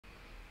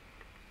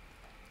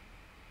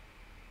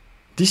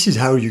This is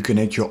how you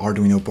connect your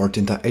Arduino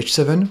Portenta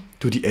H7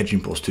 to the Edge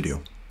Impulse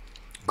Studio.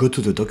 Go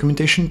to the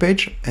documentation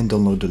page and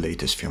download the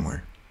latest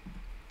firmware.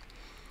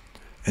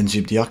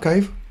 Unzip the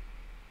archive.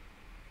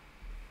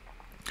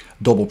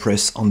 Double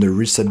press on the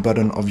reset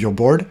button of your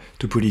board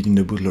to put it in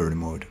the bootloader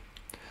mode.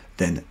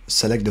 Then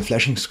select the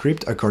flashing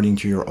script according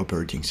to your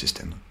operating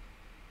system.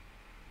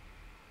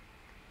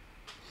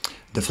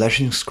 The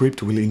flashing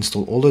script will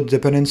install all the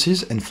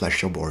dependencies and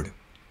flash your board.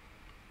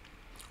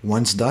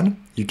 Once done,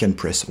 you can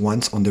press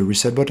once on the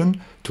reset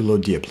button to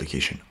load the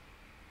application.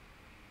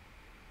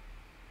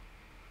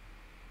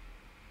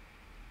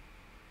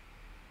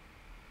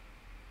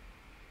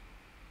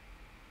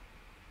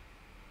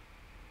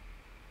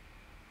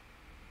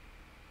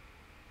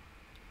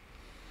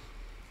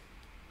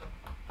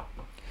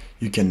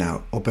 You can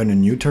now open a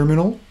new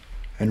terminal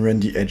and run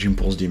the Edge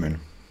Impulse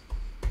daemon.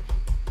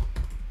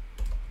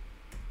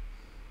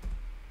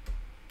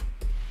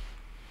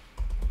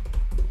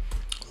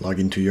 Log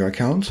into your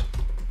account.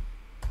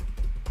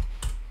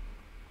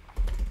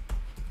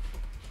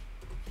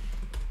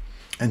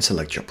 And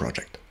select your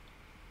project.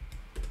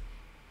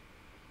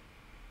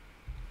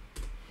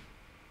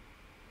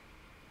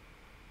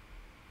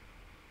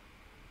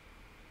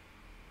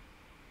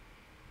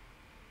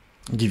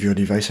 Give your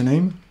device a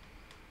name.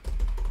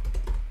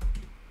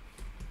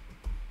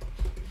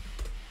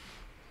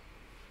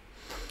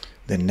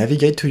 Then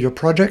navigate to your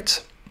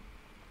project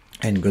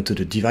and go to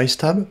the Device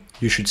tab.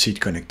 You should see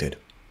it connected.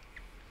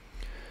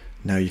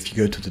 Now if you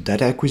go to the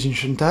Data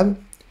Acquisition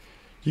tab,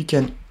 you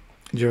can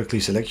directly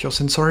select your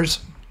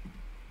sensors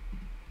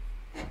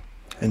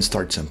and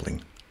start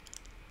sampling.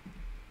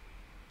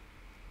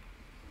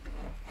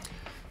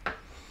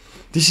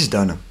 This is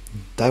done.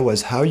 That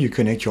was how you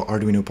connect your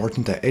Arduino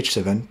Portenta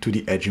H7 to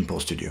the Edge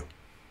Impulse Studio.